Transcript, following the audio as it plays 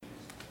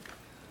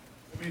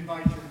Let me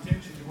invite your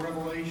attention to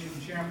Revelation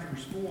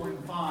chapters 4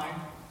 and 5.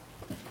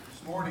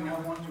 This morning I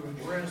want to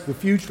address the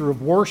future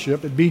of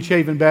worship at Beach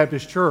Haven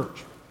Baptist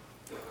Church.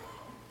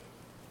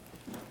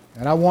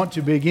 And I want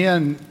to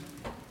begin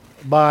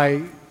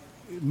by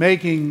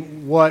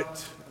making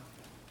what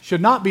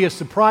should not be a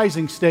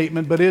surprising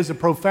statement, but is a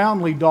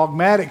profoundly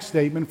dogmatic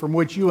statement from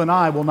which you and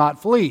I will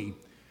not flee.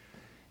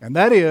 And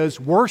that is,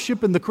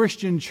 worship in the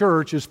Christian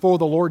church is for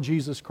the Lord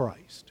Jesus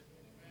Christ.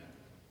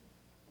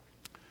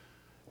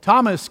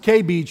 Thomas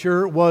K.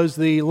 Beecher was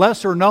the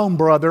lesser-known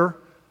brother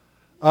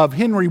of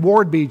Henry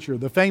Ward Beecher,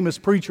 the famous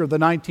preacher of the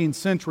 19th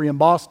century in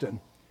Boston.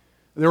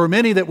 There were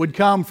many that would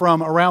come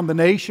from around the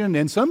nation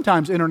and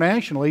sometimes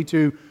internationally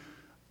to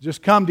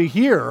just come to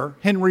hear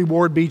Henry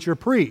Ward Beecher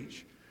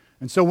preach.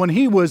 And so when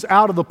he was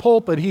out of the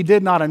pulpit, he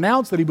did not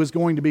announce that he was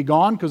going to be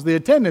gone because the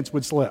attendance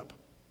would slip.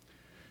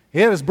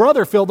 He had his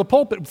brother fill the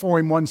pulpit for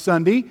him one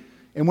Sunday,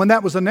 and when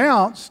that was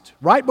announced,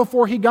 right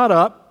before he got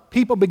up,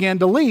 people began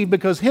to leave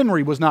because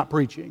Henry was not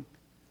preaching.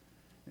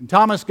 And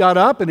Thomas got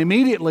up and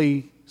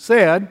immediately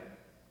said,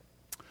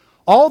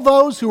 "All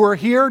those who are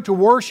here to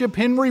worship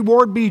Henry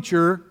Ward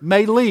Beecher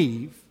may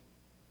leave.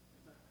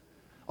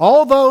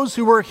 All those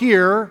who are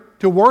here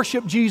to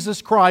worship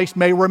Jesus Christ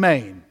may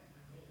remain."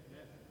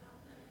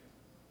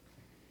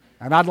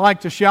 And I'd like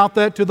to shout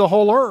that to the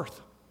whole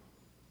earth.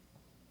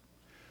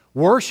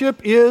 Worship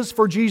is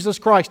for Jesus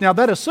Christ. Now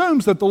that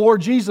assumes that the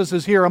Lord Jesus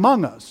is here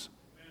among us.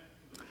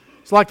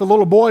 It's like the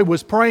little boy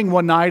was praying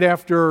one night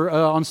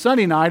on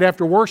Sunday night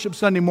after worship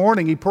Sunday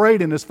morning. He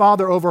prayed and his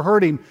father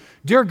overheard him.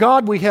 "Dear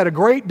God, we had a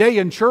great day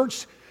in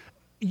church.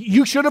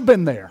 You should have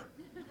been there."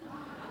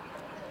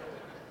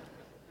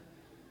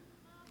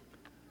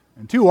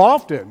 And too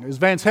often, as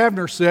Vance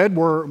Havner said,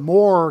 we're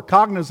more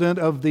cognizant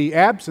of the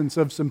absence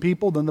of some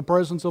people than the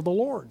presence of the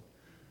Lord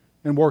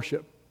in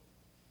worship.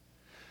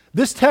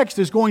 This text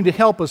is going to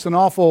help us an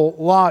awful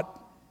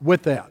lot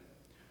with that.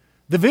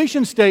 The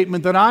vision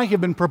statement that I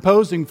have been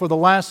proposing for the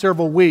last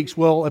several weeks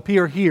will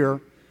appear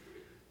here,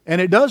 and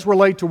it does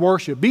relate to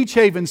worship. Beach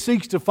Haven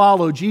seeks to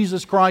follow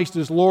Jesus Christ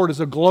as Lord as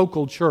a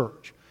global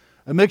church,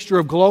 a mixture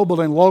of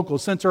global and local.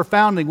 Since our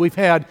founding, we've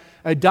had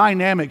a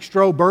dynamic,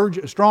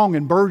 strong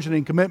and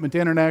burgeoning commitment to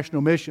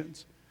international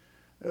missions.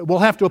 We'll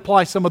have to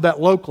apply some of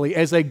that locally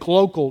as a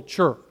global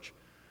church.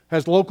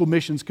 Has local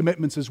missions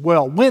commitments as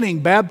well. Winning,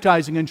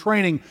 baptizing, and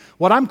training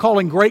what I'm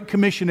calling great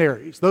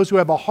commissionaries, those who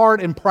have a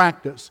heart and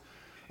practice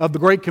of the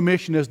Great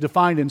Commission as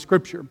defined in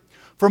Scripture,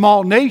 from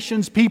all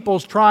nations,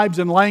 peoples, tribes,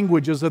 and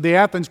languages of the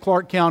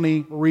Athens-Clarke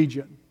County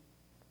region.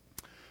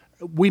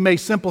 We may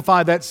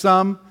simplify that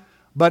some,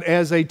 but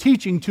as a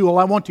teaching tool,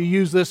 I want to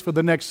use this for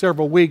the next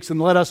several weeks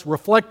and let us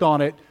reflect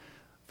on it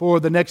for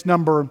the next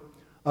number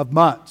of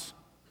months.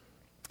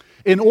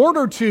 In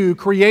order to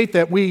create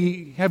that,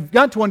 we have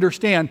got to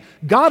understand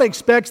God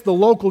expects the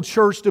local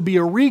church to be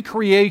a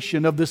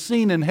recreation of the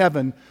scene in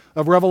heaven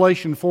of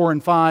Revelation 4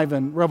 and 5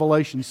 and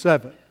Revelation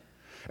 7.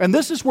 And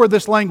this is where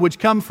this language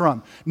comes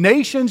from.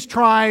 Nations,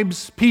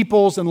 tribes,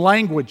 peoples, and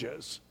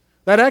languages.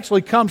 That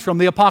actually comes from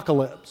the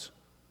Apocalypse.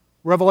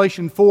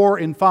 Revelation 4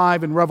 and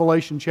 5 and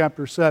Revelation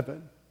chapter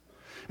 7.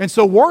 And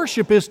so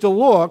worship is to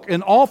look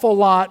an awful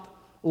lot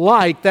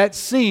like that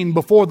scene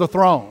before the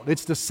throne.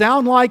 It's to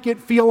sound like it,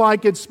 feel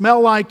like it,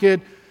 smell like it,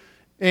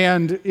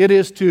 and it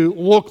is to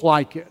look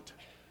like it.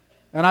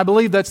 And I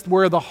believe that's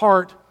where the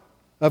heart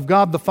of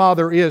God the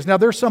Father is. Now,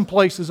 there's some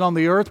places on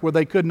the earth where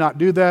they could not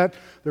do that.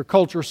 Their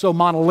culture is so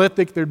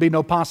monolithic, there'd be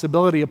no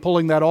possibility of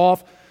pulling that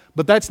off.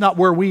 But that's not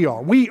where we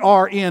are. We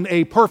are in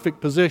a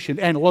perfect position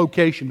and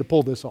location to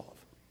pull this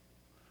off.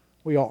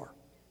 We are.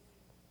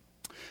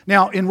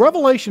 Now, in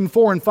Revelation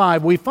 4 and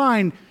 5, we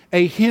find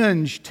a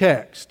hinge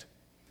text.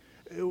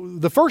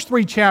 The first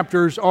three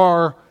chapters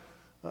are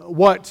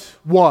what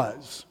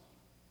was.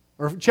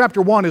 Or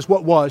chapter 1 is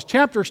what was.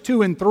 Chapters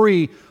 2 and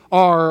 3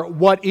 are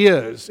what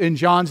is in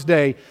John's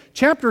day.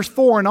 Chapters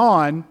 4 and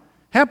on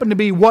happen to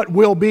be what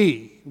will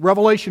be.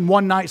 Revelation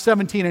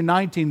 17 and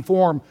 19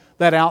 form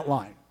that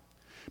outline.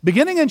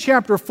 Beginning in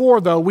chapter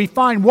 4, though, we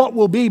find what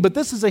will be, but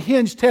this is a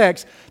hinge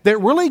text that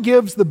really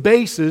gives the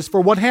basis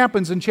for what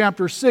happens in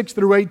chapters 6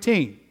 through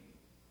 18.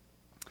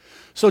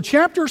 So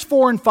chapters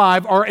 4 and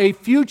 5 are a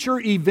future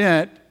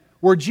event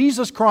where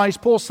Jesus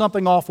Christ pulls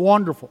something off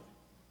wonderful.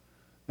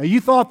 Now, you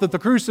thought that the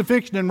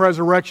crucifixion and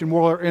resurrection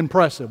were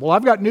impressive. Well,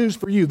 I've got news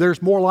for you. There's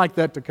more like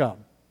that to come.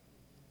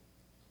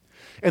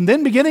 And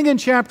then beginning in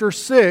chapter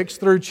 6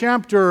 through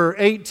chapter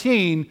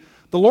 18,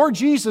 the Lord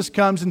Jesus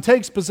comes and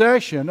takes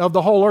possession of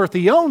the whole earth.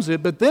 He owns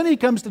it, but then He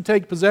comes to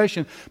take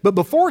possession. But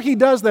before He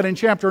does that in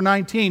chapter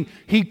 19,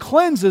 He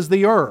cleanses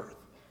the earth.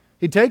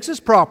 He takes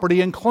His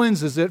property and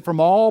cleanses it from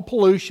all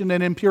pollution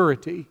and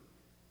impurity.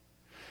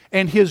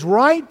 And His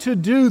right to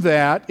do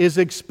that is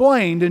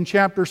explained in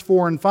chapters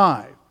 4 and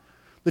 5.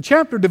 The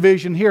chapter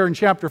division here in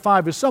chapter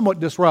 5 is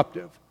somewhat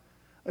disruptive.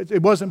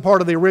 It wasn't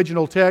part of the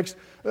original text.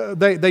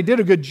 They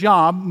did a good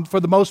job, for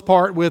the most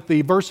part, with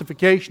the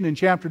versification and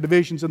chapter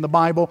divisions in the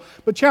Bible.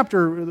 But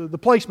the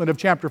placement of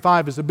chapter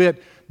 5 is a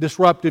bit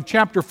disruptive.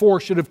 Chapter 4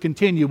 should have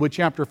continued with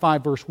chapter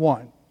 5, verse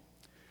 1.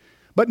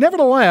 But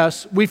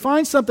nevertheless, we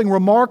find something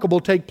remarkable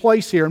take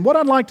place here. And what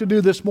I'd like to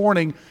do this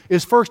morning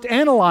is first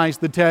analyze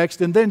the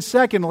text, and then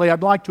secondly,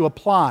 I'd like to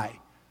apply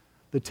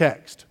the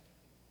text.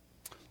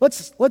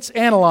 Let's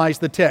analyze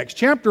the text.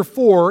 Chapter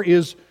 4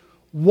 is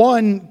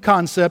one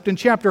concept, and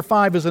chapter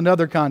 5 is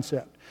another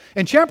concept.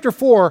 In chapter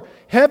 4,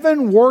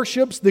 heaven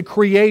worships the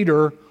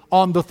Creator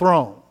on the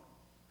throne.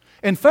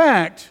 In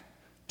fact,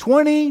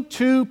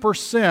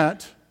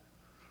 22%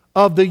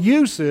 of the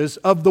uses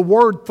of the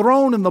word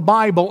throne in the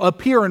Bible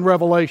appear in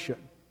Revelation.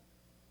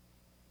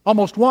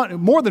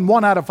 More than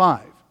 1 out of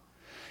 5.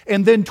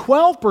 And then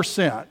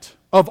 12%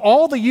 of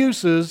all the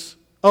uses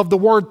of the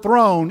word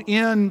throne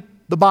in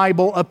the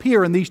Bible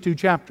appear in these two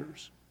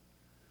chapters.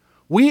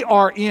 We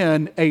are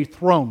in a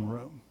throne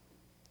room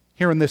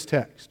here in this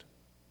text.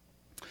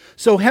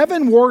 So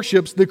heaven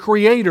worships the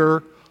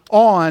Creator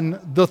on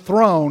the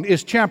throne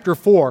is chapter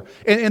 4.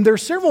 And there are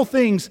several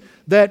things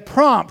that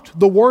prompt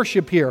the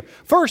worship here.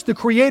 First, the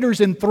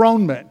Creator's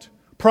enthronement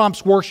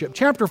prompts worship.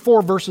 Chapter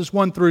 4, verses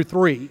 1 through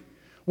 3.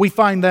 We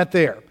find that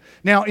there.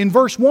 Now, in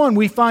verse 1,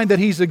 we find that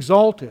He's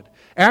exalted.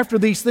 After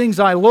these things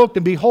I looked,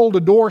 and behold,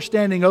 a door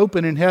standing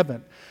open in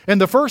heaven. And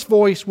the first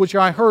voice which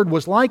I heard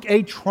was like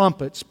a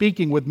trumpet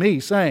speaking with me,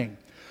 saying,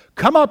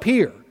 Come up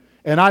here,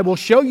 and I will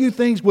show you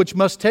things which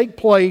must take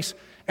place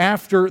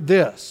after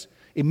this.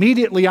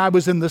 Immediately I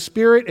was in the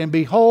Spirit, and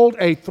behold,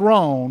 a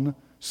throne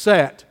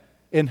set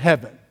in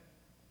heaven.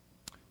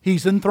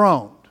 He's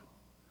enthroned.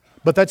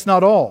 But that's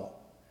not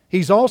all.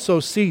 He's also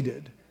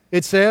seated.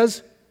 It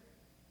says,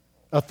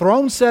 a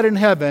throne set in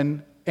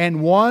heaven,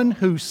 and one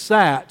who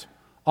sat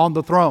on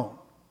the throne.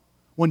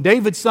 When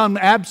David's son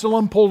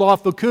Absalom pulled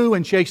off the coup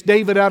and chased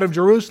David out of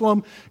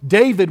Jerusalem,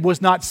 David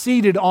was not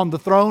seated on the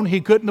throne.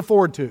 He couldn't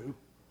afford to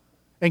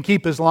and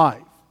keep his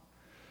life.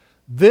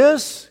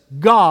 This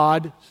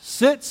God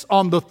sits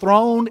on the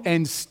throne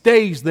and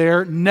stays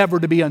there, never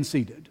to be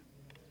unseated.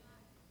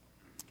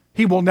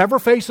 He will never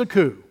face a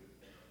coup.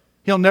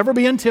 He'll never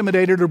be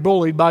intimidated or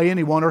bullied by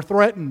anyone or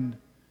threatened.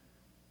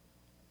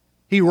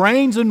 He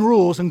reigns and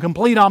rules in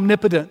complete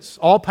omnipotence,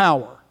 all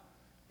power,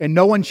 and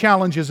no one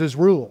challenges His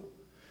rule.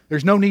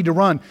 There's no need to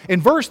run.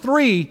 In verse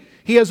 3,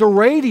 He has a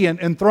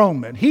radiant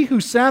enthronement. He who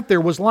sat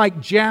there was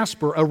like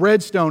jasper, a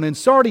red stone, and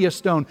sardius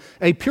stone,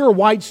 a pure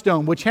white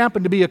stone, which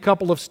happened to be a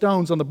couple of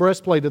stones on the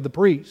breastplate of the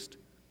priest.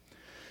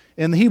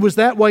 And he was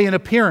that way in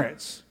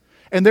appearance.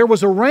 And there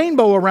was a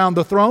rainbow around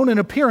the throne, in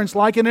appearance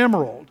like an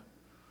emerald.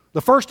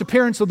 The first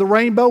appearance of the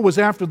rainbow was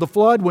after the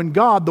flood, when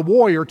God, the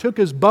warrior, took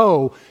His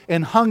bow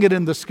and hung it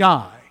in the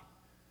sky,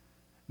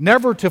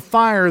 never to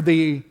fire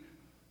the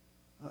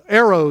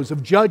arrows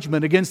of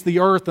judgment against the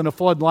earth in a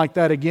flood like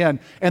that again.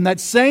 And that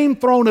same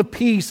throne of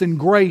peace and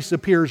grace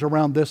appears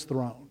around this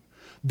throne.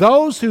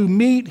 Those who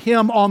meet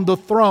Him on the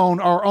throne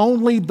are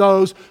only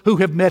those who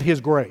have met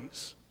His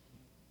grace.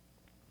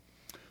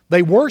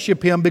 They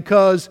worship Him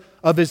because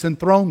of His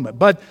enthronement.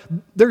 But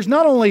there's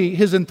not only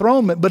His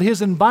enthronement, but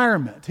His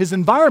environment. His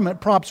environment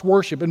prompts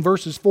worship in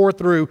verses 4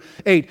 through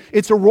 8.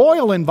 It's a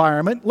royal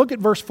environment. Look at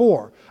verse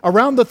 4.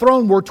 Around the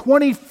throne were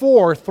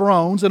 24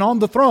 thrones, and on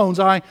the thrones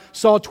I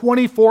saw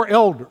 24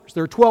 elders.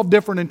 There are 12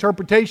 different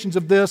interpretations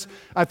of this.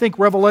 I think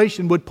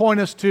Revelation would point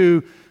us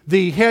to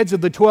the heads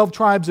of the 12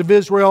 tribes of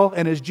Israel,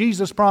 and as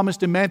Jesus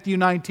promised in Matthew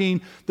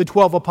 19, the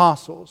 12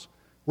 apostles,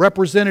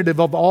 representative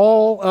of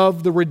all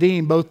of the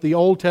redeemed, both the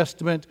Old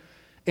Testament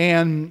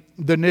and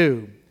the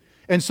New.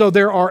 And so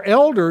there are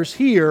elders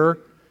here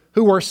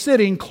who are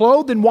sitting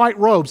clothed in white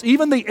robes.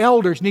 Even the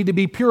elders need to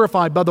be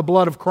purified by the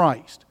blood of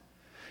Christ.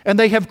 And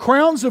they have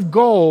crowns of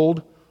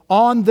gold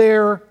on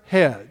their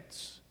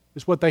heads,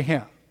 is what they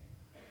have.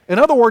 In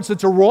other words,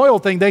 it's a royal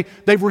thing.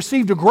 They've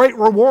received a great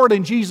reward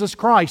in Jesus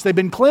Christ. They've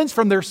been cleansed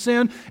from their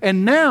sin,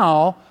 and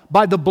now,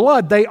 by the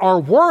blood, they are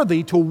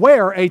worthy to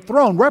wear a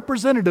throne,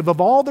 representative of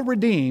all the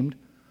redeemed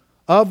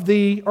of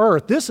the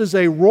earth. This is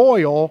a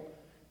royal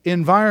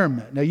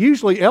environment. Now,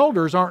 usually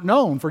elders aren't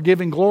known for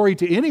giving glory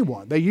to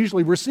anyone. They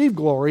usually receive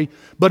glory,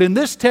 but in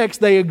this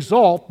text they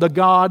exalt the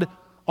God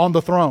on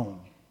the throne.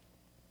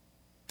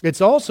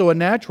 It's also a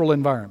natural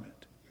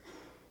environment.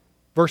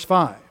 Verse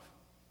 5.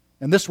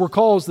 And this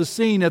recalls the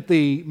scene at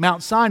the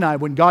Mount Sinai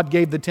when God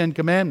gave the Ten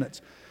Commandments.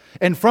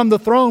 And from the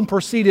throne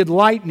proceeded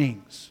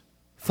lightnings,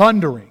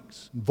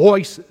 thunderings,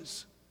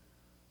 voices.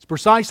 It's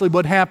precisely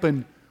what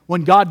happened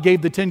when God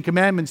gave the Ten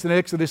Commandments in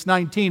Exodus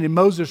 19 and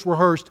Moses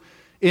rehearsed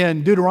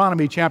in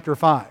Deuteronomy chapter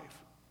 5.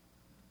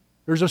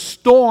 There's a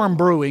storm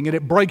brewing and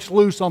it breaks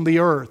loose on the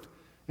earth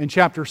in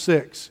chapter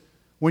 6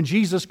 when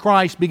Jesus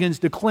Christ begins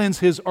to cleanse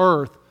His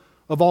earth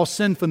of all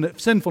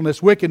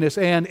sinfulness, wickedness,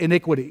 and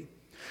iniquity.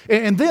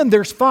 And then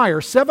there's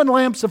fire, 7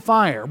 lamps of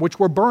fire which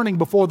were burning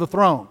before the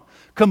throne.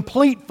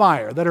 Complete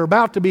fire that are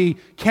about to be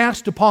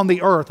cast upon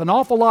the earth. An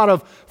awful lot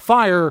of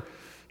fire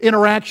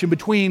interaction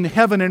between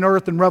heaven and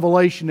earth in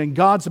Revelation, and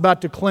God's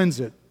about to cleanse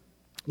it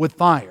with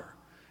fire.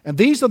 And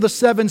these are the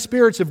 7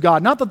 spirits of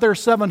God. Not that there are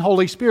 7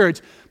 Holy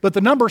Spirits, but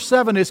the number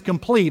 7 is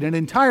complete. An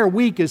entire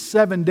week is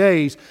 7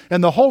 days,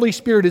 and the Holy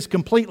Spirit is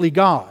completely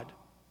God.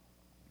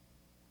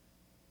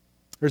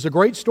 There's a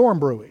great storm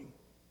brewing.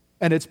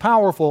 and it's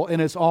powerful,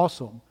 and it's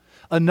awesome.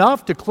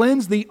 Enough to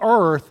cleanse the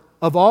earth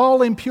of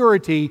all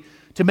impurity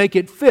to make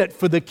it fit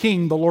for the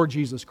King, the Lord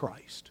Jesus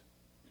Christ.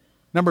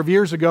 A number of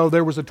years ago,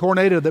 there was a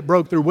tornado that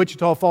broke through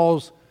Wichita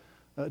Falls,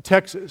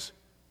 Texas.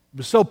 It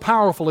was so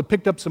powerful, it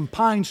picked up some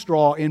pine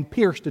straw and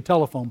pierced a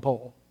telephone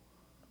pole.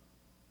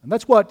 And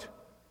that's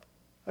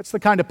the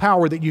kind of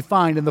power that you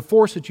find and the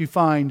force that you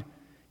find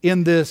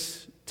in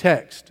this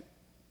text.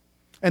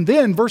 And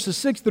then verses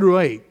 6 through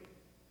 8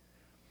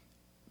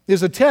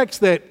 is a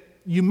text that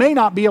you may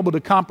not be able to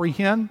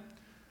comprehend.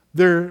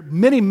 There are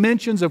many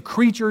mentions of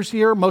creatures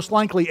here, most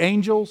likely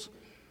angels.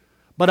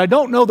 But I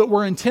don't know that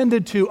we're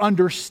intended to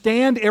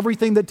understand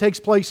everything that takes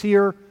place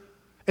here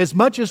as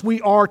much as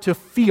we are to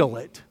feel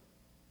it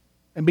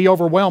and be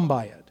overwhelmed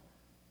by it.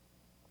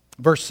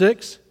 Verse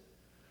 6,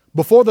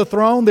 before the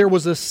throne there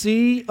was a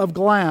sea of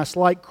glass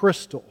like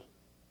crystal.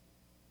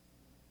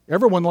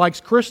 Everyone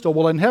likes crystal.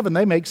 Well, in heaven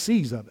they make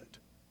seas of it.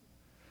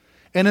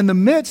 And in the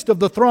midst of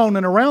the throne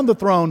and around the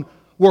throne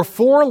were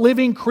 4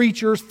 living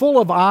creatures full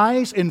of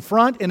eyes in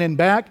front and in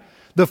back.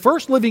 The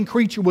first living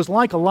creature was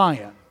like a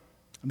lion.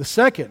 The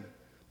second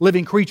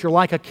living creature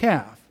like a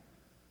calf.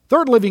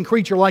 Third living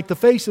creature like the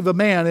face of a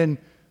man. And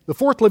the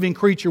fourth living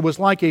creature was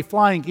like a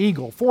flying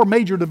eagle. 4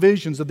 major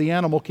divisions of the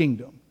animal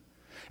kingdom.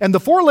 And the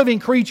 4 living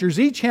creatures,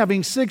 each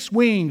having 6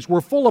 wings,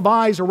 were full of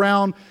eyes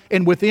around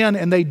and within,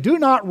 and they do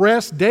not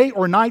rest day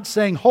or night,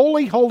 saying,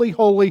 Holy, holy,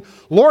 holy,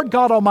 Lord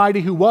God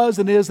Almighty, who was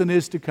and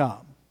is to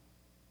come.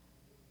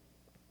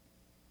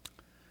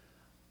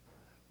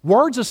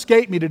 Words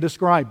escape me to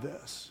describe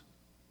this.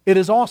 It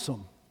is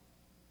awesome.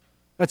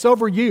 That's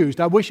overused.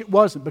 I wish it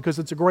wasn't, because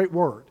it's a great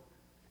word.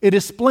 It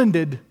is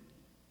splendid.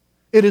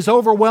 It is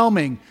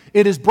overwhelming.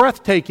 It is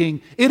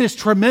breathtaking. It is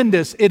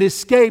tremendous. It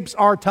escapes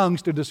our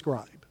tongues to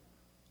describe.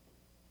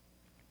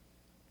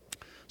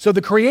 So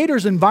the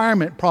Creator's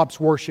environment prompts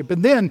worship,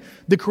 and then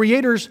the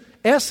Creator's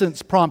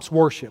essence prompts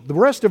worship. The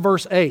rest of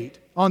verse 8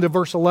 on to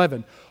verse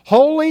 11.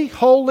 Holy,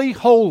 holy,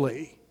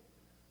 holy.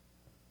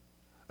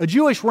 A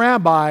Jewish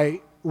rabbi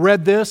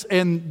read this,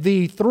 and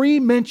the 3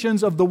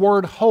 mentions of the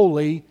word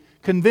holy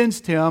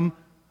convinced him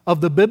of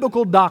the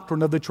biblical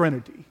doctrine of the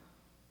Trinity.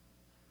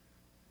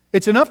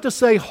 It's enough to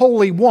say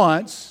holy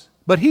once,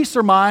 but he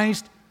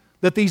surmised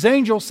that these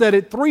angels said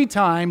it 3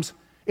 times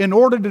in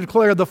order to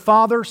declare the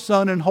Father,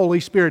 Son, and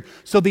Holy Spirit.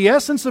 So the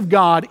essence of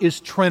God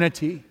is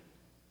Trinity.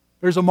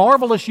 There's a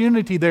marvelous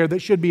unity there that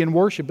should be in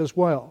worship as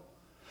well.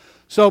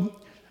 So,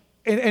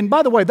 and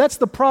by the way, that's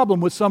the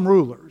problem with some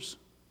rulers.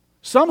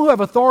 Some who have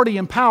authority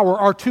and power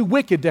are too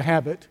wicked to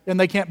have it, and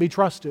they can't be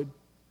trusted.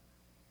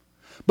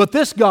 But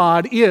this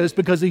God is,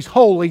 because He's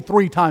holy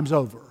 3 times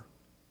over.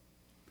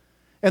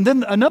 And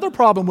then another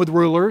problem with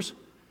rulers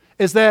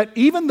is that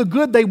even the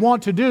good they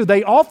want to do,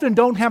 they often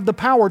don't have the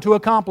power to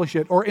accomplish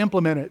it or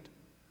implement it.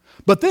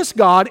 But this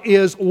God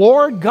is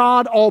Lord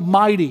God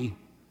Almighty.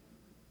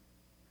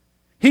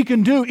 He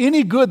can do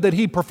any good that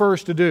He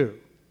prefers to do.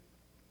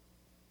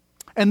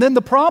 And then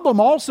the problem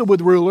also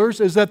with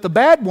rulers is that the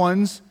bad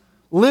ones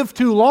live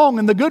too long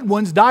and the good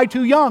ones die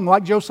too young,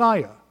 like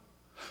Josiah.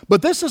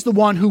 But this is the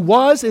one who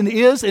was and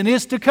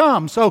is to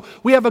come. So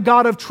we have a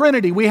God of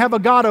Trinity. We have a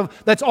God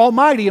that's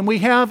almighty, and we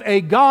have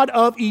a God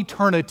of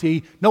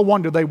eternity. No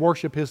wonder they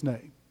worship His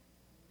name.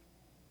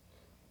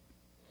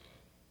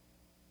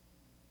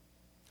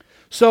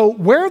 So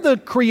where the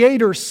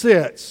Creator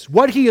sits,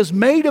 what He has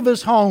made of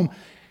His home,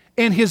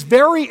 and His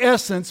very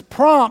essence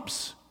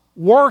prompts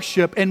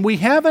worship, and we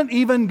haven't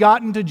even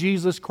gotten to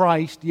Jesus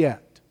Christ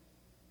yet.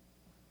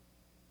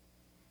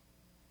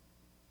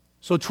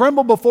 So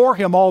tremble before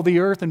Him, all the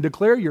earth, and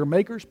declare your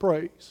Maker's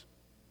praise.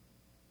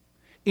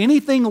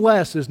 Anything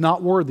less is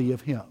not worthy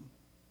of Him.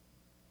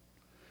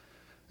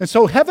 And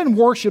so heaven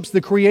worships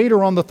the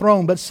Creator on the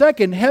throne, but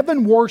second,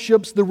 heaven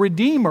worships the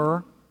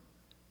Redeemer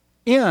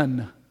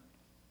in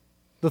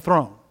the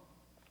throne.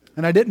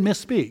 And I didn't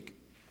misspeak.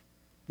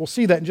 We'll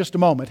see that in just a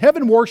moment.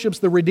 Heaven worships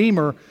the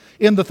Redeemer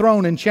in the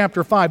throne in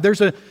chapter 5.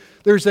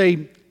 There's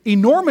a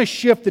enormous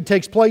shift that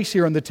takes place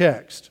here in the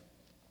text.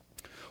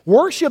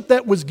 Worship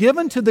that was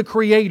given to the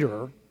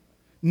Creator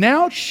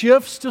now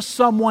shifts to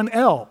someone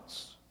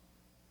else.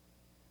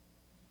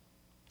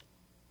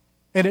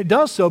 And it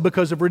does so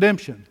because of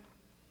redemption.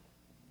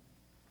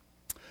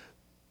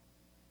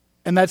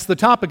 And that's the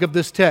topic of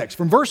this text.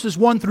 From verses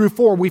 1 through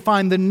 4, we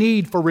find the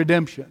need for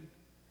redemption.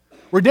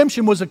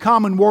 Redemption was a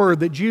common word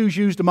that Jews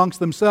used amongst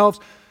themselves.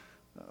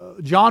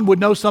 John would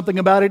know something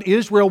about it.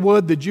 Israel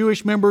would. The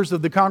Jewish members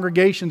of the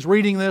congregations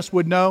reading this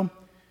would know.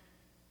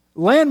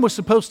 Land was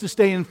supposed to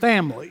stay in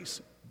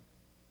families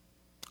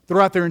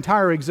throughout their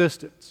entire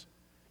existence.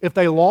 If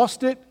they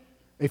lost it,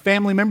 a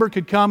family member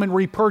could come and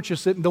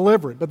repurchase it and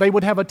deliver it, but they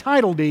would have a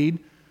title deed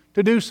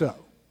to do so.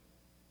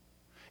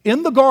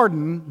 In the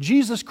garden,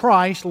 Jesus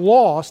Christ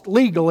lost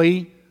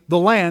legally the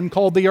land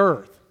called the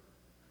earth.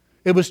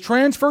 It was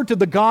transferred to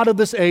the God of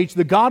this age,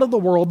 the God of the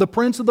world, the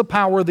prince of the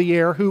power of the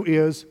air, who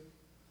is.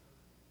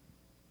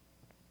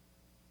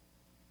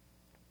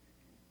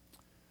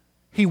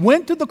 He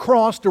went to the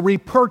cross to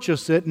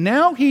repurchase it.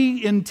 Now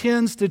He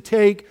intends to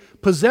take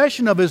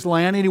possession of his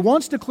land, and he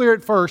wants to clear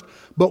it first.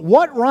 But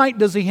what right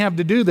does he have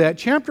to do that?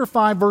 Chapter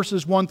 5,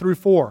 verses 1 through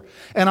 4.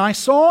 And I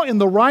saw in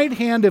the right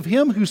hand of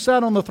him who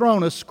sat on the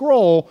throne a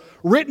scroll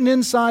written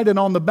inside and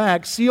on the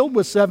back, sealed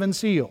with 7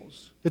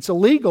 seals. It's a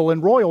legal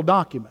and royal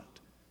document,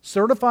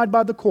 certified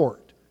by the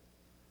court.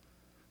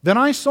 Then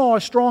I saw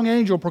a strong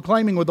angel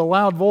proclaiming with a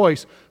loud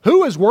voice,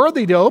 "Who is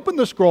worthy to open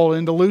the scroll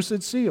and to loose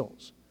its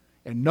seals?"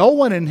 And no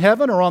one in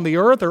heaven or on the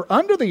earth or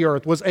under the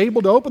earth was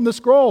able to open the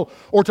scroll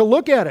or to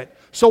look at it.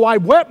 So I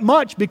wept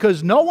much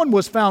because no one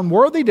was found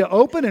worthy to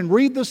open and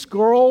read the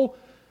scroll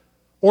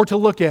or to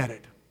look at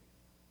it.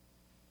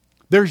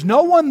 There's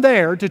no one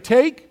there to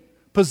take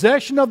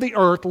possession of the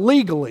earth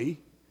legally,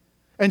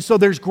 and so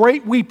there's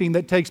great weeping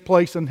that takes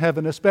place in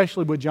heaven,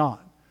 especially with John.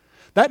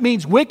 That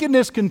means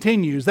wickedness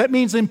continues. That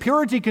means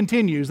impurity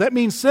continues. That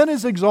means sin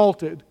is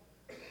exalted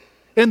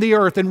in the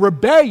earth, and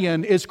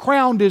rebellion is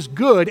crowned as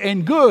good,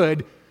 and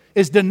good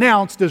is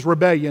denounced as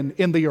rebellion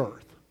in the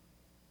earth.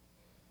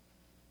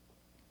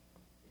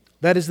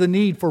 That is the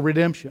need for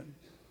redemption.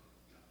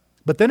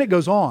 But then it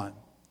goes on.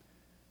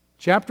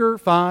 Chapter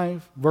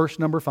 5, verse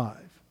number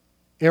 5.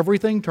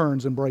 Everything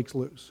turns and breaks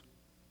loose.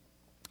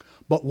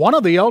 But one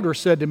of the elders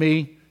said to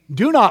me,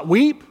 "Do not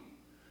weep.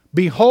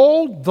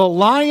 Behold, the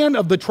Lion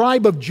of the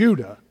tribe of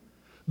Judah,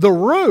 the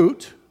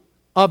root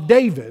of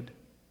David,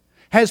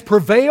 has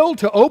prevailed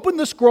to open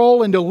the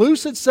scroll and to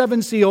loose its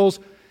 7 seals.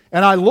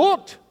 And I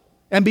looked,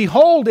 and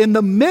behold, in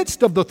the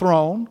midst of the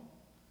throne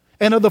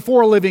and of the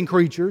 4 living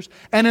creatures,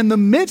 and in the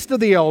midst of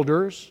the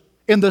elders,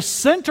 in the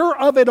center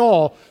of it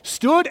all,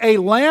 stood a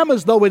lamb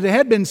as though it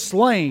had been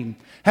slain,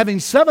 having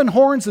 7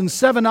 horns and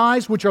 7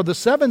 eyes, which are the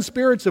 7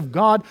 spirits of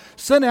God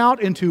sent out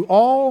into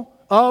all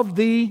of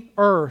the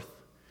earth.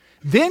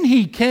 Then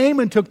he came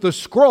and took the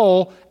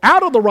scroll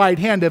out of the right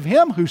hand of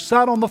him who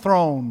sat on the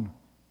throne."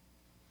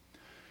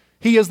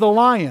 He is the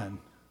Lion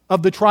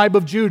of the tribe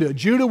of Judah.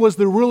 Judah was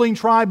the ruling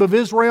tribe of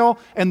Israel,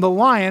 and the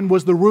Lion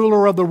was the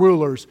ruler of the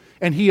rulers.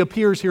 And he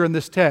appears here in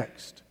this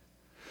text.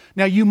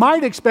 Now you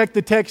might expect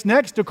the text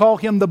next to call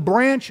him the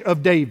branch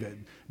of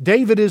David.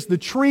 David is the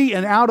tree,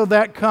 and out of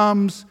that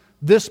comes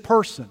this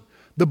person,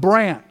 the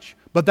branch.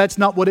 But that's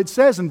not what it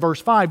says in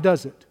verse 5,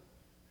 does it?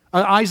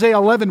 Isaiah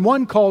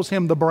 11:1 calls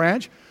him the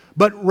branch.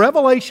 But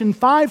Revelation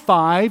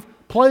 5:5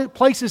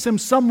 places him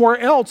somewhere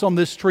else on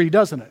this tree,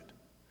 doesn't it?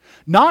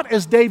 Not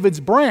as David's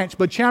branch,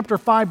 but chapter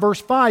 5, verse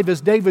 5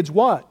 is David's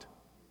what?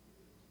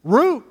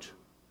 Root.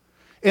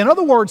 In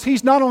other words,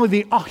 he's not only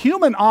the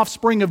human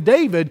offspring of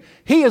David,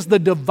 he is the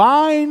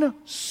divine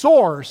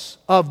source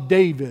of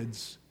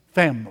David's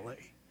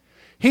family.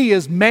 He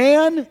is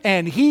man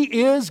and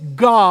he is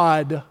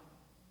God.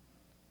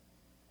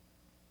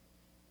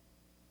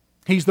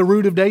 He's the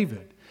root of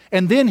David.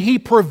 And then he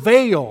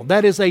prevailed.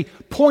 That is a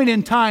point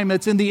in time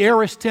that's in the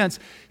aorist tense.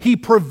 He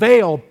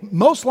prevailed,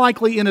 most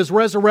likely in his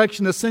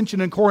resurrection,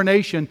 ascension, and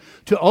coronation,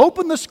 to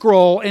open the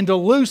scroll and to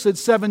loose its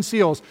 7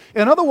 seals.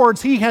 In other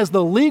words, he has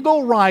the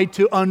legal right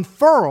to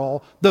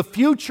unfurl the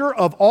future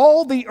of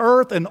all the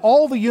earth and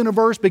all the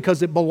universe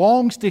because it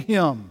belongs to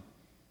him.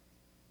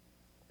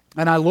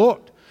 And I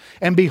looked,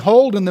 and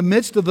behold, in the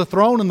midst of the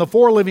throne and the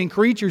 4 living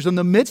creatures, in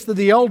the midst of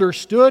the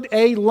elders, stood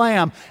a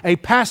lamb, a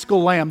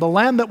paschal lamb, the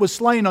lamb that was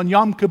slain on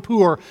Yom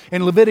Kippur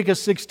in Leviticus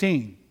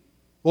 16.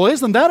 Well,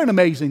 isn't that an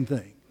amazing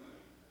thing?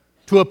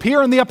 To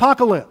appear in the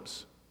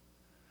apocalypse,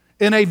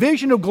 in a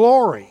vision of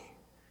glory,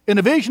 in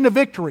a vision of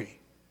victory.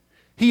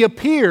 He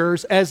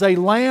appears as a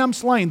lamb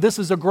slain. This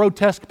is a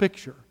grotesque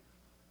picture.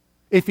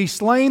 If he's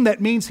slain,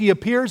 that means he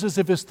appears as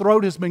if his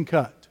throat has been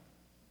cut.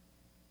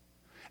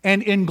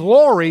 And in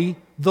glory,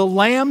 the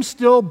Lamb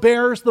still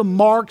bears the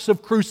marks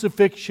of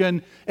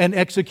crucifixion and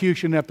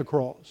execution at the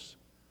cross.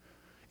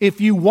 If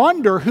you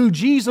wonder who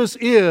Jesus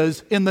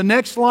is in the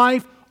next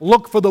life,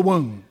 look for the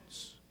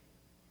wounds.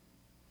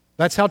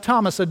 That's how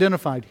Thomas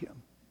identified him.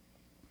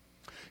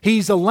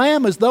 He's a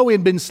lamb as though he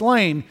had been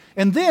slain.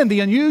 And then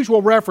the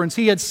unusual reference,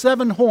 he had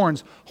 7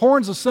 horns.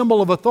 Horns a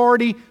symbol of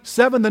authority,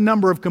 7 the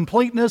number of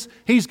completeness.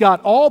 He's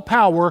got all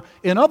power.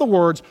 In other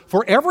words,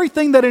 for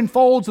everything that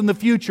unfolds in the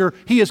future,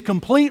 he is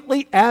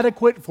completely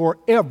adequate for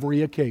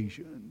every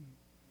occasion.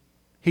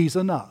 He's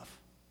enough.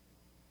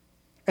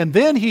 And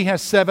then he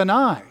has 7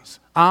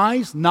 eyes.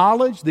 Eyes,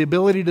 knowledge, the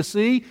ability to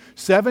see.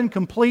 7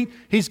 complete.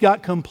 He's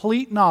got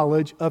complete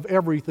knowledge of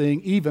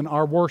everything, even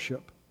our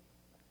worship.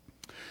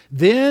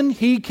 Then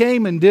he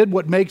came and did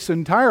what makes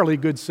entirely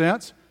good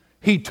sense.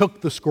 He took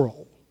the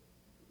scroll.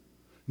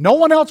 No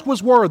one else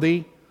was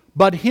worthy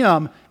but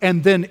him.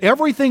 And then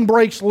everything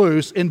breaks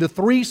loose into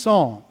 3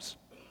 songs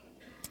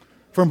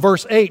from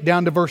verse 8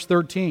 down to verse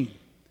 13.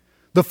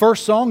 The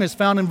first song is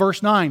found in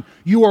verse 9.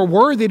 "You are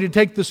worthy to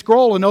take the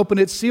scroll and open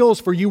its seals,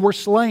 for you were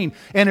slain,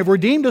 and have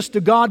redeemed us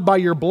to God by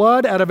your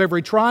blood out of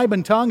every tribe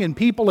and tongue and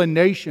people and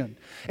nation,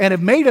 and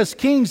have made us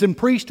kings and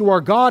priests to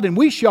our God, and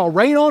we shall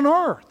reign on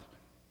earth."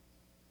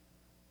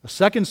 The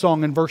second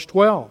song in verse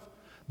 12.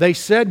 "They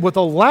said with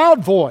a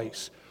loud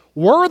voice,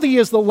 'Worthy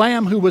is the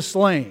Lamb who was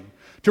slain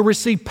to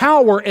receive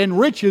power and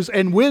riches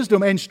and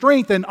wisdom and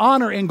strength and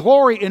honor and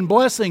glory and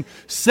blessing.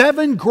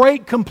 7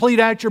 great complete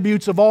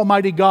attributes of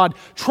Almighty God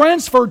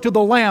transferred to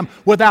the Lamb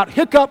without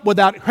hiccup,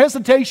 without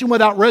hesitation,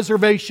 without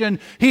reservation.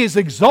 He is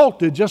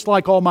exalted just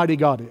like Almighty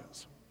God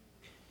is.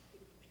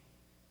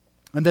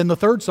 And then the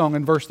third song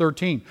in verse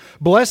 13.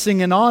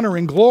 Blessing and honor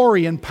and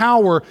glory and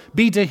power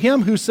be to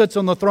Him who sits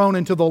on the throne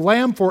and to the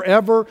Lamb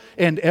forever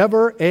and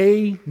ever.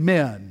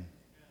 Amen.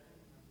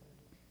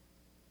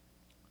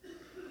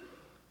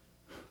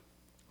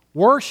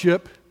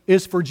 Worship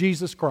is for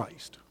Jesus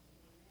Christ.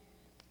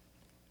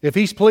 If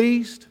He's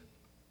pleased,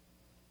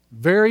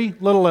 very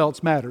little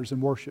else matters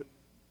in worship.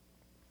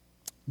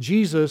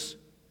 Jesus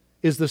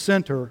is the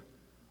center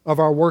of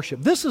our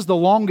worship. This is the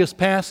longest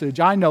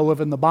passage I know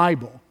of in the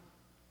Bible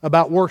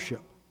about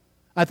worship.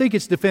 I think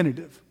it's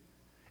definitive.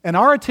 And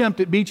our attempt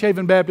at Beach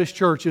Haven Baptist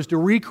Church is to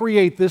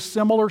recreate this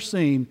similar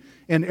scene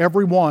in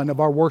every one of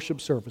our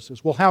worship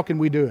services. Well, how can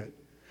we do it?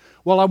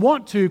 Well, I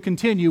want to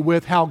continue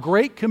with how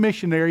great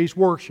commissionaries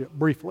worship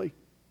briefly.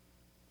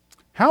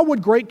 How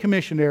would great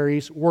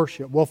commissionaries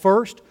worship? Well,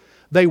 first,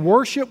 they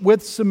worship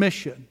with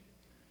submission.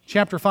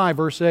 Chapter 5,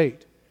 verse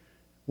 8.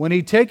 When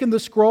he'd taken the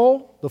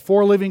scroll, the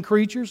 4 living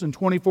creatures and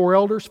 24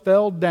 elders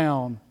fell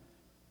down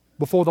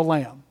before the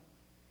Lamb.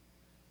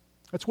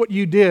 That's what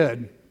you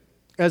did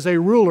as a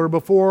ruler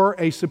before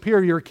a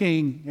superior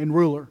king and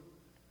ruler.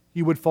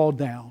 You would fall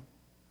down.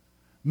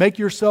 Make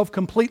yourself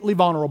completely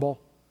vulnerable.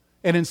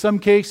 And in some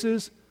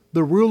cases,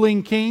 the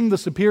ruling king, the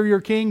superior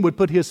king, would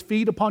put his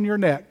feet upon your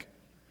neck,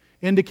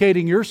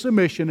 indicating your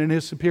submission and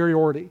his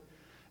superiority.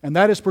 And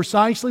that is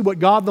precisely what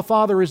God the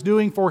Father is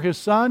doing for His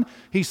Son.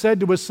 He said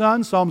to His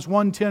Son, Psalms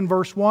 110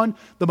 verse 1,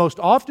 the most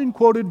often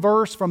quoted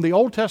verse from the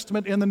Old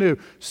Testament and the New,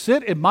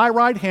 sit at my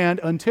right hand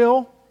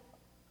until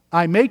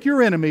I make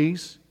your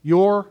enemies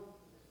your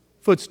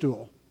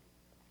footstool.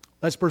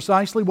 That's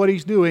precisely what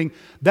He's doing.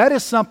 That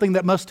is something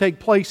that must take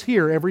place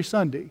here every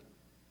Sunday.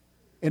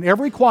 In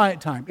every quiet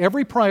time,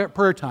 every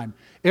prayer time,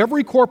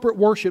 every corporate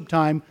worship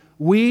time,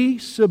 we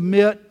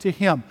submit to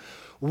Him.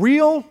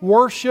 Real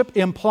worship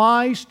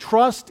implies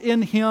trust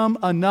in Him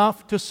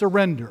enough to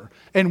surrender.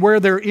 And where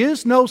there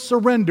is no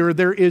surrender,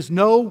 there is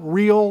no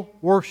real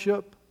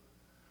worship.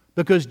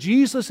 Because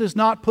Jesus is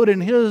not put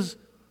in His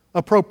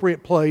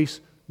appropriate place,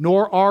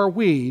 nor are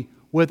we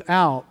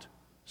without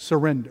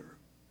surrender.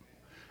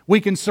 We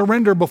can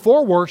surrender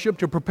before worship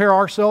to prepare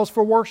ourselves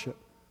for worship.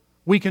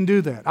 We can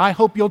do that. I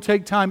hope you'll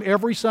take time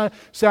every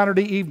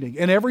Saturday evening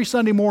and every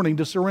Sunday morning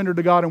to surrender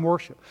to God in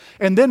worship.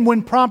 And then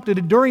when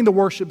prompted during the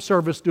worship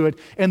service, do it.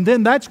 And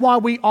then that's why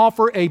we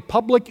offer a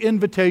public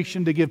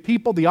invitation to give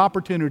people the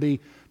opportunity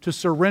to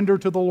surrender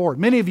to the Lord.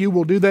 Many of you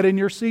will do that in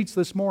your seats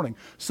this morning.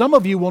 Some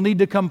of you will need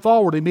to come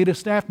forward and meet a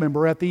staff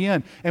member at the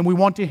end, and we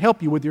want to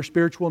help you with your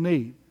spiritual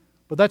need.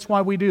 But that's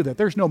why we do that.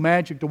 There's no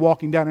magic to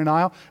walking down an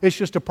aisle. It's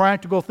just a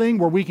practical thing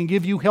where we can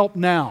give you help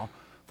now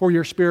for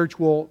your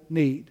spiritual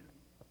need.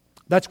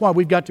 That's why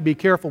we've got to be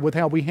careful with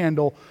how we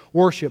handle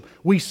worship.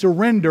 We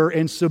surrender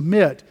and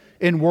submit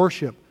in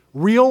worship.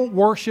 Real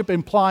worship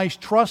implies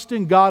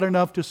trusting God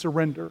enough to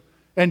surrender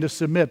and to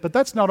submit. But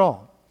that's not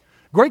all.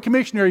 Great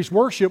commissionaries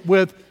worship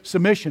with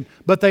submission,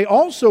 but they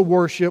also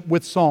worship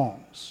with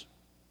songs.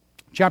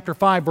 Chapter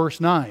 5,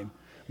 verse 9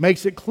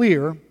 makes it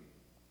clear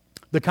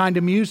the kind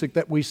of music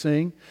that we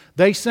sing.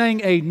 They sang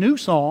a new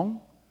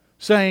song,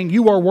 saying,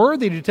 "You are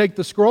worthy to take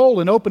the scroll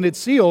and open its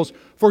seals,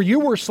 for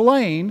you were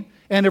slain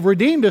and have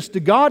redeemed us to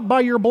God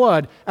by your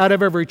blood out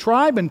of every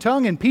tribe and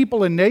tongue and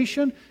people and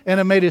nation, and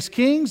have made us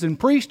kings and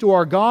priests to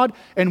our God,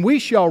 and we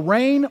shall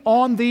reign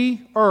on the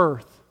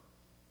earth."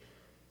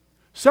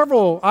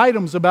 Several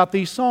items about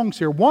these songs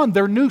here. One,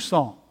 they're new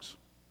songs.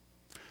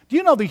 Do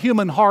you know the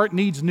human heart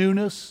needs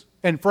newness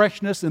and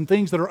freshness and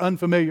things that are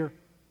unfamiliar?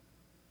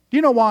 Do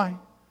you know why?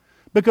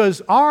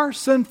 Because our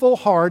sinful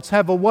hearts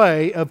have a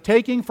way of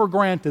taking for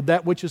granted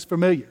that which is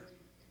familiar.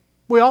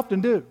 We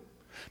often do.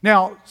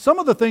 Now, some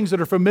of the things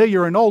that are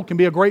familiar and old can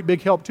be a great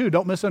big help too.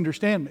 Don't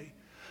misunderstand me.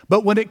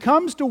 But when it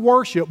comes to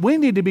worship, we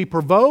need to be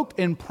provoked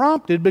and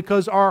prompted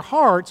because our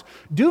hearts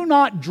do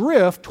not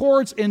drift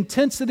towards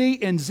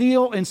intensity and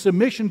zeal and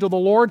submission to the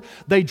Lord.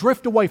 They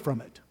drift away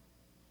from it.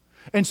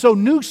 And so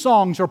new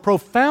songs are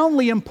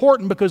profoundly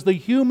important because the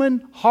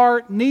human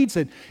heart needs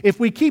it. If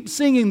we keep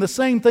singing the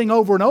same thing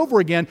over and over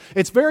again,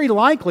 it's very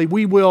likely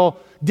we will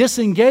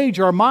disengage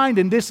our mind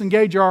and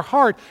disengage our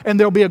heart, and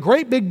there'll be a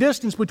great big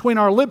distance between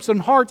our lips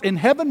and hearts, and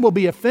heaven will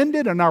be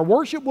offended and our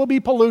worship will be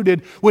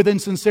polluted with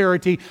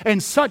insincerity,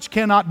 and such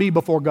cannot be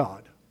before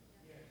God.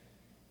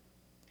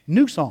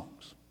 New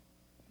songs.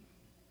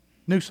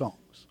 New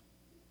songs.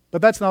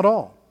 But that's not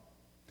all.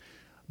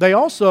 They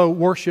also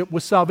worship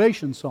with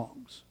salvation songs.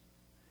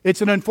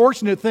 It's an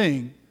unfortunate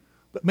thing,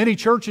 but many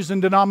churches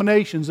and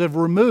denominations have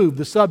removed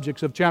the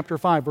subjects of chapter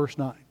 5, verse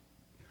 9.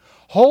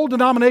 Whole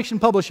denomination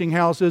publishing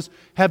houses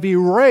have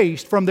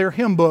erased from their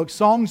hymn books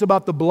songs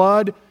about the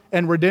blood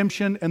and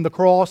redemption and the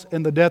cross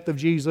and the death of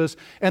Jesus,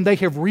 and they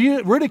have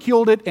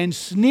ridiculed it and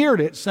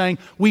sneered it, saying,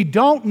 we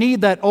don't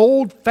need that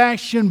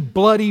old-fashioned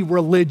bloody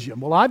religion.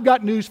 Well, I've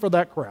got news for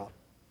that crowd.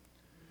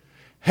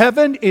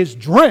 Heaven is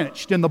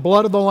drenched in the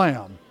blood of the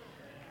Lamb.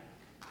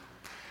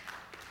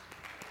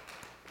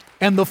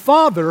 And the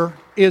Father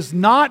is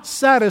not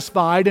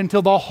satisfied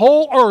until the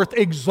whole earth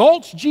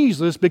exalts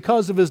Jesus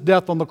because of His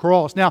death on the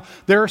cross. Now,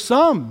 there are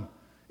some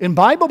in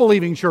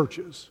Bible-believing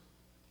churches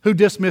who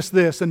dismiss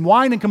this and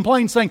whine and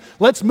complain, saying,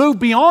 let's move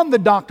beyond the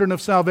doctrine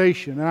of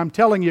salvation. And I'm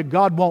telling you,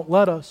 God won't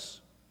let us.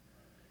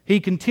 He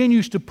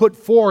continues to put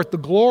forth the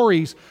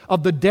glories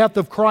of the death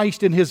of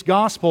Christ in His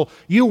gospel.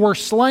 You were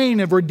slain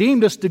and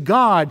redeemed us to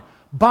God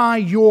by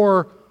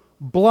your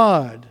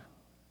blood.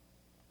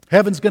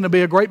 Heaven's going to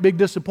be a great big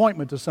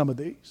disappointment to some of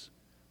these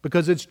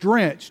because it's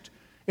drenched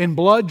in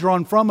blood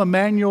drawn from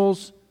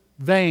Emmanuel's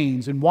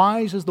veins, and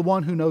wise is the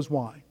one who knows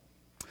why.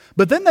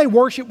 But then they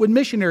worship with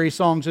missionary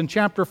songs in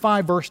chapter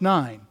 5, verse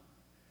 9.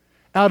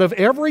 Out of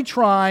every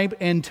tribe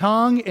and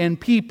tongue and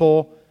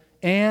people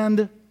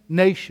and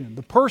nation.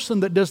 The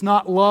person that does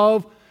not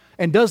love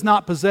and does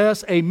not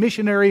possess a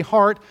missionary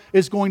heart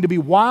is going to be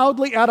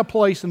wildly out of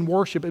place in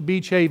worship at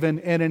Beach Haven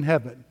and in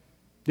heaven,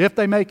 if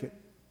they make it.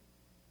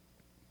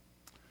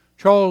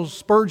 Charles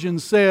Spurgeon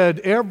said,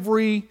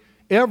 every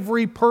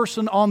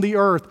person on the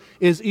earth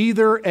is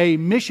either a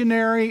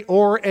missionary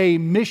or a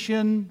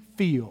mission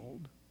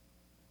field.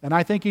 And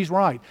I think he's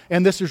right.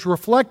 And this is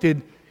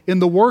reflected in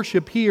the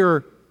worship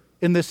here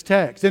in this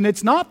text. And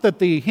it's not that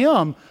the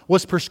hymn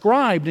was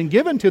prescribed and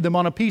given to them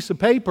on a piece of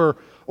paper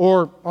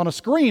or on a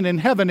screen in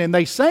heaven and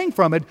they sang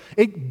from it.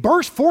 It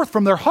burst forth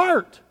from their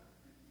heart.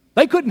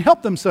 They couldn't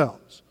help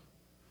themselves.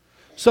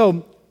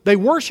 So they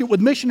worship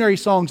with missionary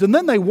songs, and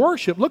then they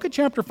worship. Look at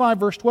chapter 5,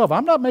 verse 12.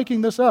 I'm not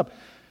making this up.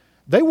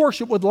 They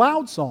worship with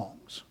loud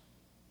songs.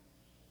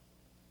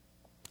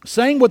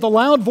 Saying with a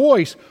loud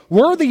voice,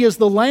 worthy is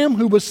the Lamb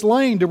who was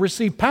slain to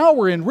receive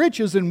power and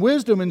riches and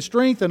wisdom and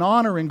strength and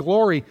honor and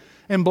glory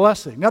and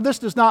blessing. Now, this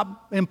does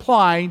not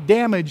imply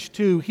damage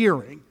to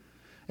hearing.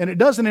 And it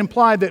doesn't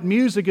imply that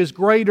music is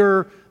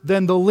greater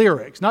than the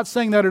lyrics. Not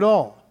saying that at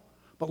all.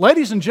 But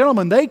ladies and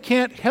gentlemen, they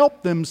can't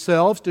help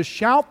themselves to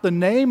shout the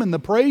name and the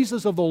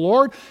praises of the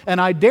Lord. And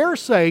I dare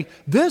say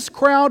this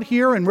crowd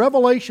here in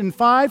Revelation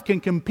 5 can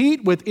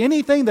compete with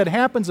anything that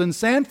happens in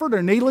Sanford or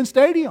Neyland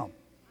Stadium.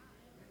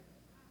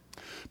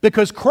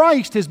 Because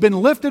Christ has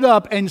been lifted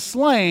up and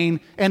slain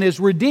and is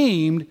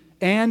redeemed,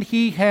 and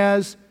He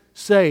has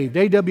saved.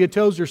 A.W.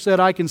 Tozer said,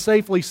 I can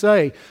safely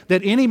say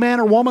that any man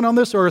or woman on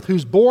this earth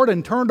who's bored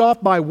and turned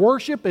off by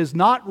worship is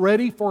not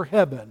ready for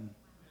heaven.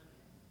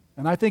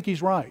 And I think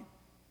he's right.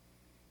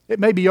 It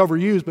may be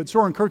overused, but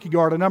Soren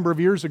Kierkegaard a number of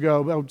years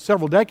ago,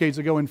 several decades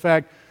ago in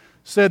fact,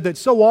 said that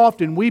so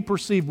often we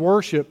perceive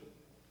worship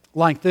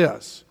like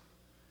this,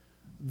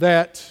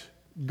 that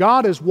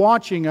God is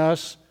watching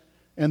us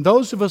and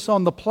those of us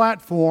on the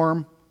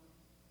platform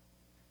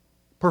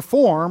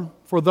perform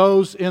for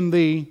those in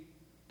the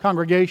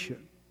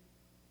congregation.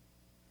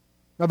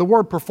 Now the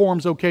word perform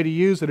is okay to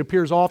use. It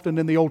appears often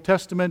in the Old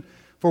Testament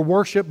for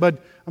worship,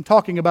 but I'm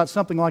talking about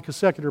something like a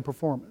secular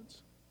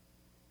performance.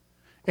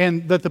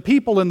 And that the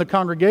people in the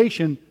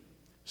congregation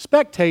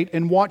spectate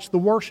and watch the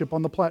worship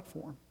on the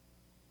platform.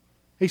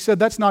 He said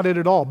that's not it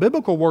at all.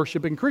 Biblical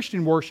worship and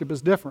Christian worship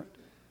is different.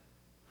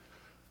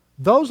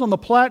 Those on the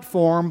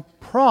platform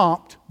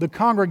prompt the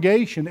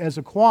congregation as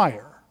a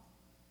choir.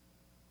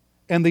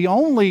 And the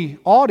only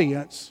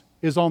audience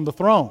is on the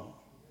throne.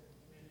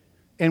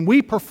 And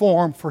we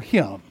perform for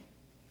Him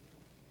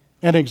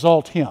and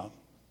exalt Him.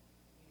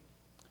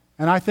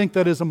 And I think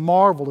that is a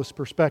marvelous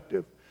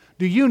perspective.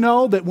 Do you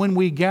know that when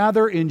we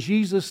gather in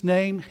Jesus'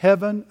 name,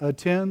 heaven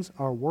attends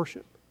our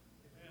worship?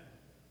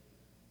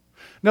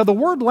 Now, the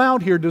word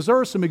loud here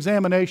deserves some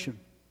examination.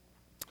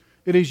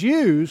 It is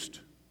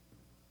used,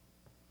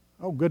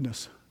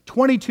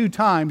 22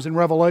 times in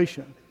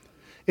Revelation.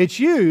 It's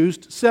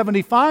used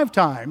 75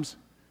 times.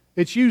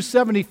 It's used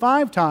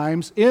 75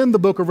 times in the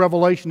book of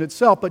Revelation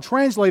itself, but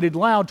translated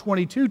loud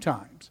 22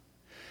 times.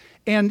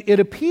 And it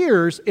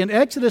appears in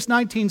Exodus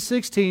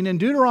 19:16 and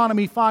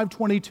Deuteronomy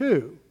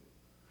 5:22.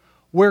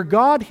 Where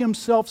God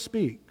Himself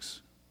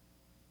speaks.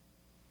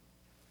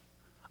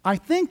 I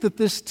think that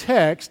this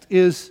text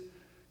is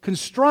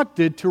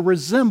constructed to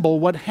resemble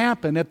what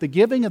happened at the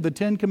giving of the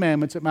Ten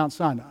Commandments at Mount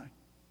Sinai,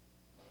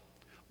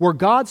 where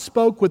God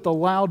spoke with a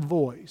loud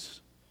voice.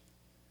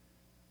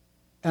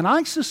 And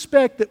I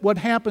suspect that what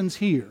happens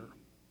here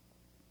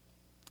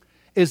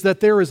is that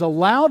there is a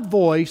loud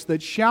voice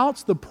that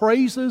shouts the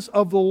praises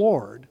of the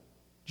Lord,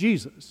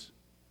 Jesus.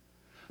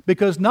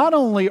 Because not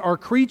only are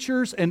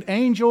creatures and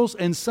angels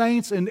and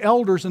saints and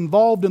elders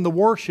involved in the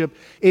worship,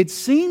 it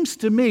seems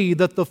to me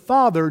that the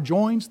Father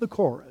joins the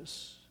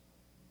chorus.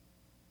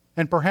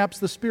 And perhaps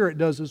the Spirit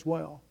does as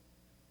well.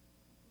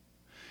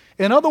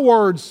 In other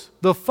words,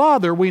 the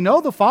Father, we know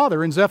the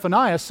Father in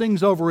Zephaniah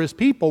sings over His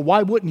people.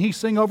 Why wouldn't He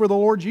sing over the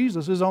Lord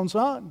Jesus, His own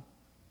Son?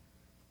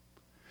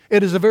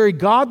 It is a very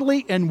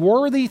godly and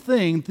worthy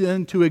thing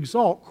then to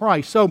exalt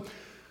Christ. So,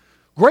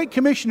 great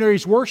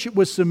commissionaries worship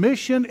with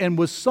submission and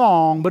with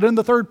song, but in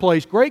the third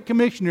place, great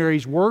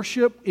commissionaries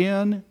worship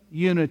in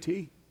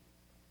unity.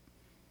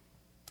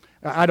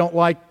 I don't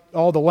like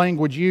all the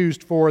language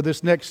used for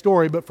this next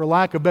story, but for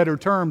lack of better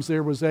terms,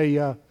 there was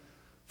a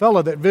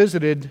fellow that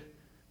visited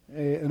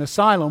an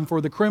asylum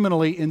for the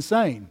criminally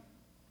insane.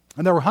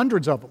 And there were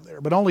hundreds of them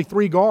there, but only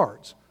 3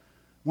 guards.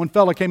 One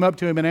fellow came up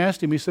to him and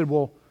asked him, he said,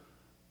 "Well,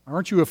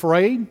 aren't you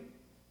afraid?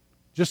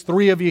 Just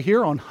 3 of you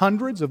here on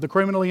hundreds of the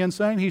criminally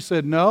insane?" He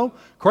said, "No,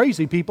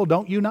 crazy people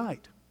don't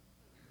unite."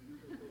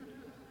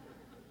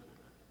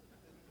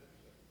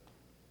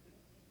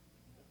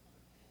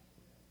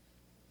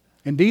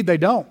 Indeed, they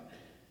don't.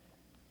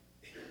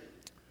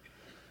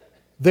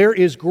 There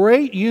is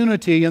great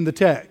unity in the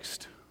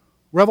text.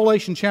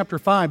 Revelation chapter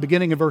 5,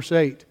 beginning of verse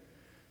 8.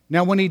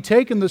 "Now when he'd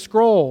taken the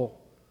scroll,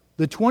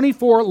 the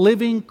 24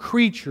 living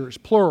creatures,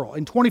 plural,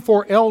 and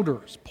 24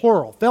 elders,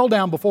 plural, fell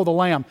down before the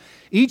Lamb,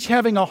 each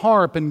having a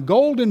harp and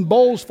golden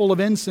bowls full of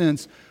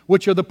incense,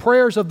 which are the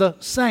prayers of the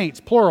saints,"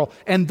 plural.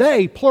 "And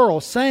they,"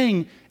 plural,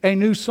 "sang a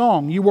new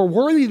song. You were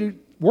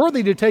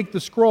worthy to take the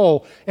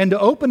scroll and to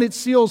open its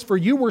seals, for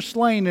you were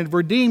slain and have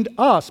redeemed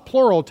us,"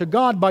 plural, "to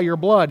God by your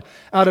blood,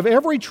 out of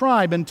every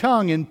tribe and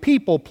tongue and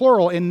people,"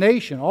 plural, "and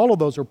nation," all of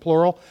those are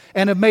plural,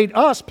 "and have made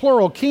us,"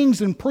 plural,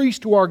 "kings and priests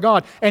to our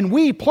God, and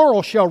we,"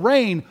 plural, "shall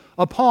reign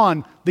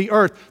upon the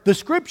earth." The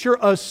Scripture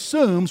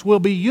assumes we'll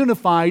be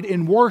unified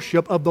in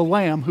worship of the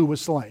Lamb who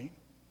was slain.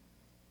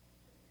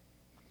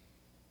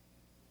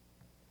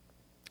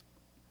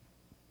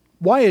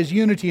 Why is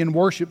unity in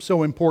worship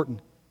so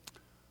important?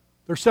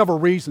 There are several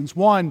reasons.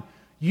 One,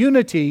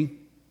 unity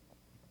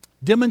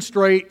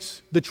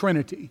demonstrates the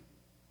Trinity.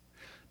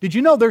 Did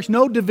you know there's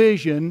no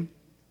division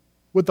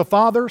with the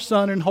Father,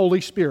 Son, and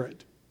Holy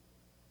Spirit?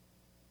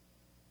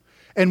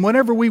 And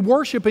whenever we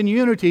worship in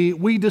unity,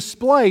 we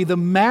display the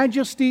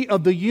majesty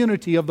of the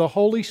unity of the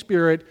Holy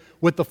Spirit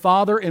with the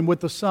Father and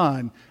with the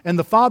Son, and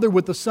the Father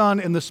with the Son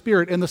and the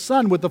Spirit, and the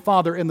Son with the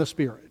Father and the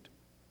Spirit,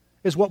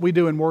 is what we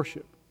do in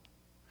worship.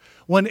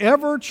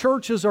 Whenever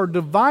churches are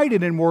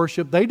divided in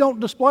worship, they don't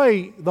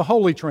display the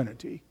Holy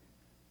Trinity.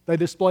 They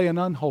display an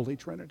unholy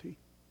Trinity.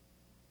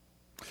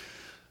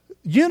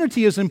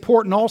 Unity is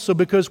important also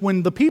because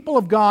when the people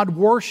of God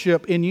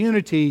worship in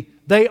unity,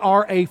 they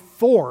are a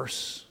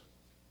force.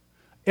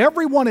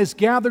 Everyone is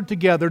gathered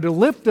together to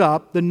lift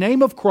up the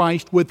name of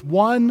Christ with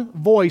one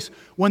voice.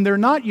 When they're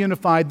not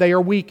unified, they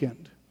are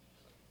weakened.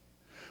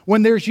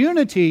 When there's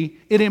unity,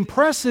 it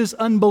impresses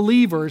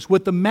unbelievers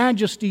with the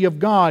majesty of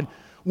God.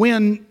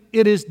 When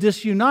it is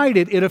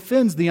disunited, it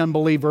offends the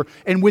unbeliever.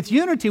 And with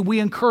unity, we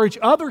encourage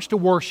others to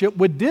worship.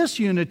 With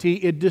disunity,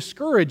 it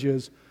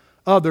discourages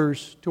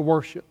others to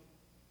worship.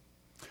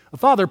 A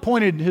father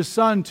pointed his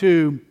son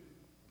to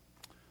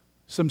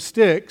some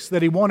sticks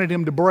that he wanted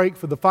him to break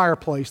for the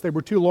fireplace. They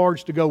were too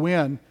large to go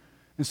in.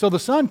 And so the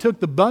son took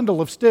the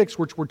bundle of sticks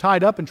which were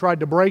tied up and tried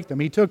to break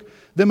them. He took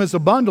them as a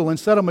bundle and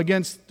set them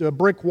against a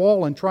brick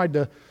wall and tried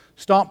to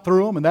stomp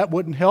through them, and that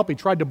wouldn't help. He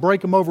tried to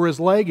break them over his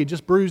leg. He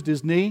just bruised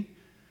his knee.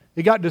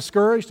 He got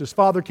discouraged. His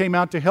father came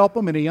out to help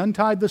him, and he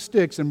untied the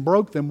sticks and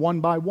broke them one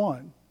by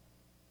one.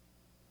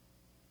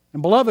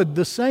 And beloved,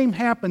 the same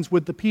happens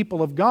with the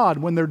people of God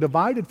when they're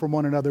divided from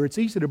one another. It's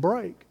easy to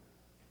break.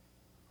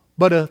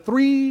 But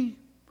three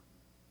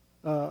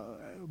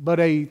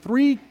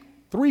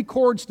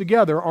cords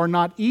together are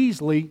not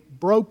easily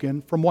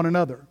broken from one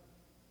another.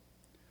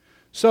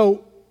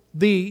 So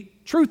the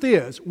truth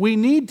is, we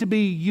need to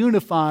be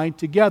unified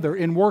together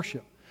in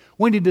worship.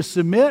 We need to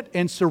submit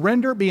and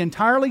surrender, be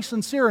entirely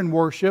sincere in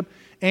worship,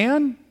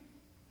 and,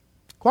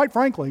 quite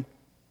frankly,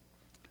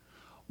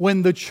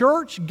 when the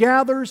church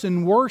gathers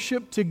and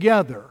worship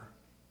together,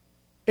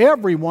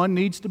 everyone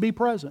needs to be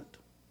present.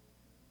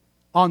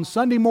 On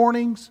Sunday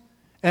mornings,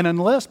 and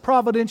unless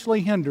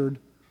providentially hindered,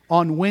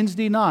 on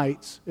Wednesday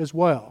nights as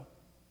well.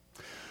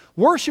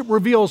 Worship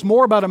reveals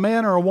more about a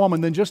man or a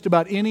woman than just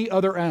about any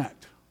other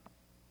act.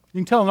 You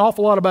can tell an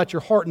awful lot about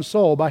your heart and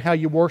soul by how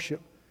you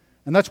worship.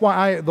 And that's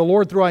why the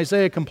Lord through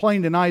Isaiah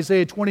complained in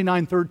Isaiah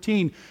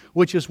 29:13,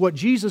 which is what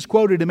Jesus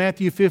quoted in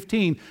Matthew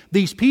 15.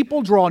 "These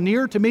people draw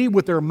near to me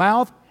with their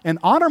mouth and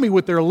honor me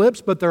with their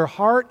lips, but their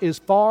heart is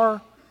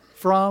far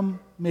from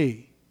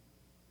me."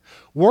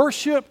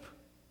 Worship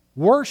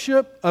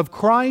of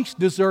Christ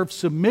deserves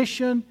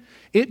submission.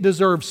 It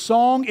deserves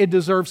song, it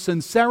deserves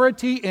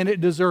sincerity, and it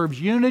deserves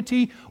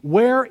unity.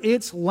 Where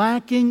it's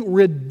lacking,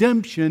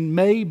 redemption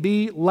may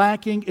be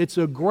lacking. It's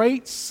a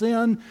great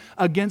sin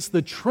against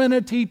the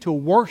Trinity to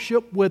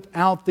worship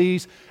without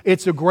these.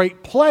 It's a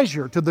great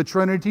pleasure to the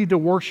Trinity to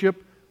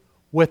worship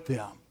with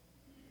them.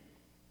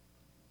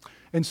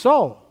 And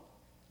so,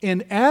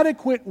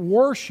 inadequate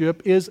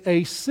worship is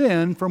a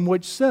sin from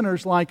which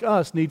sinners like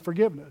us need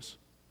forgiveness.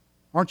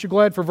 Aren't you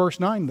glad for verse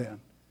 9 then?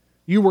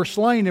 "You were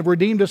slain and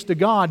redeemed us to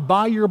God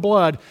by your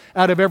blood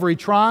out of every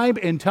tribe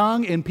and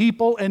tongue and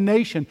people and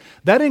nation."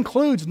 That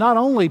includes not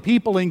only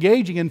people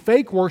engaging in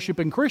fake worship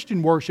and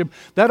Christian worship,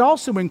 that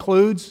also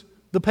includes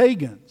the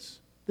pagans,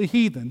 the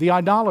heathen, the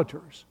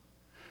idolaters.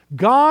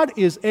 God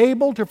is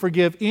able to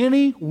forgive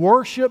any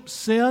worship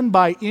sin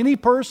by any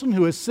person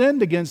who has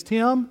sinned against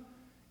Him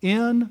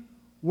in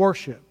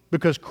worship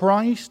because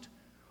Christ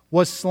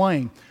was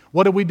slain.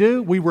 What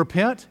do? We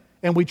repent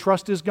and we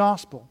trust His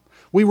gospel.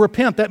 We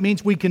repent. That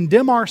means we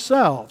condemn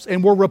ourselves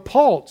and we're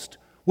repulsed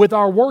with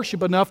our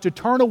worship enough to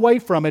turn away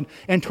from it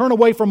and turn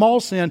away from all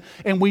sin,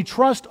 and we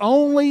trust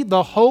only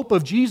the hope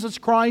of Jesus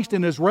Christ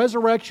in His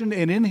resurrection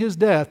and in His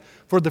death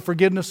for the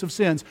forgiveness of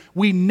sins.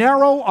 We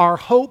narrow our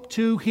hope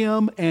to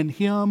Him and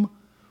Him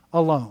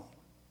alone.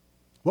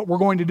 What we're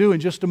going to do in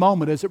just a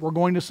moment is that we're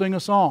going to sing a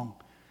song.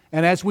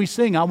 And as we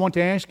sing, I want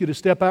to ask you to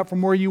step out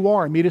from where you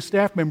are and meet a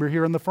staff member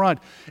here in the front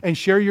and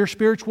share your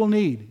spiritual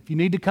need. If you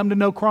need to come to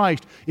know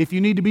Christ, if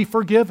you need to be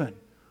forgiven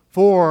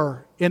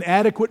for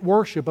inadequate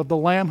worship of the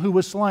Lamb who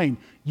was slain,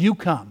 you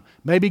come.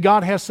 Maybe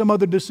God has some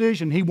other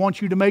decision He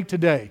wants you to make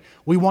today.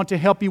 We want to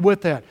help you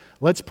with that.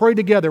 Let's pray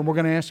together, and we're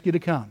going to ask you to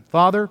come.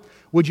 Father,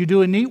 would you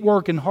do a neat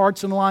work in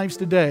hearts and lives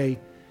today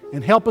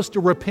and help us to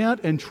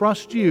repent and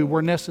trust you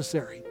where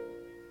necessary.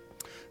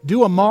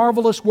 Do a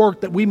marvelous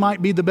work that we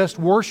might be the best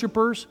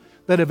worshipers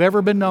that have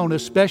ever been known,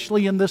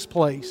 especially in this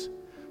place,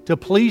 to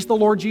please the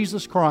Lord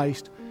Jesus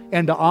Christ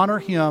and to honor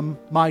Him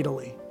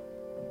mightily.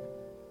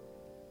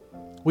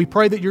 We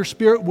pray that your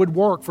Spirit would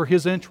work for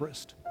His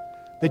interest,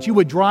 that you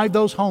would drive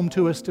those home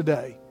to us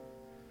today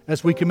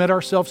as we commit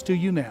ourselves to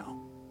you now.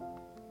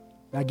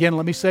 Now again,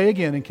 let me say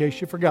again, in case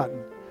you've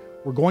forgotten,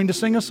 we're going to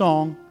sing a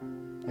song,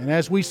 and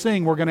as we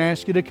sing, we're going to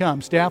ask you to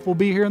come. Staff will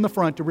be here in the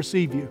front to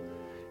receive you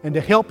and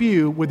to help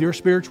you with your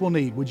spiritual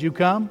need. Would you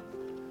come?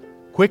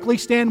 Quickly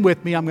stand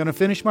with me. I'm going to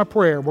finish my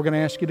prayer. We're going to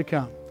ask you to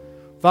come.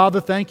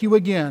 Father, thank you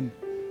again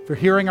for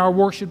hearing our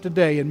worship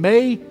today, and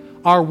may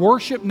our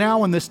worship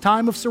now in this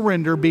time of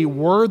surrender be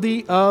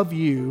worthy of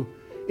you.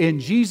 In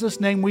Jesus'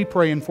 name we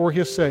pray, and for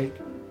His sake,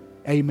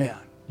 amen.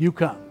 You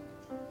come.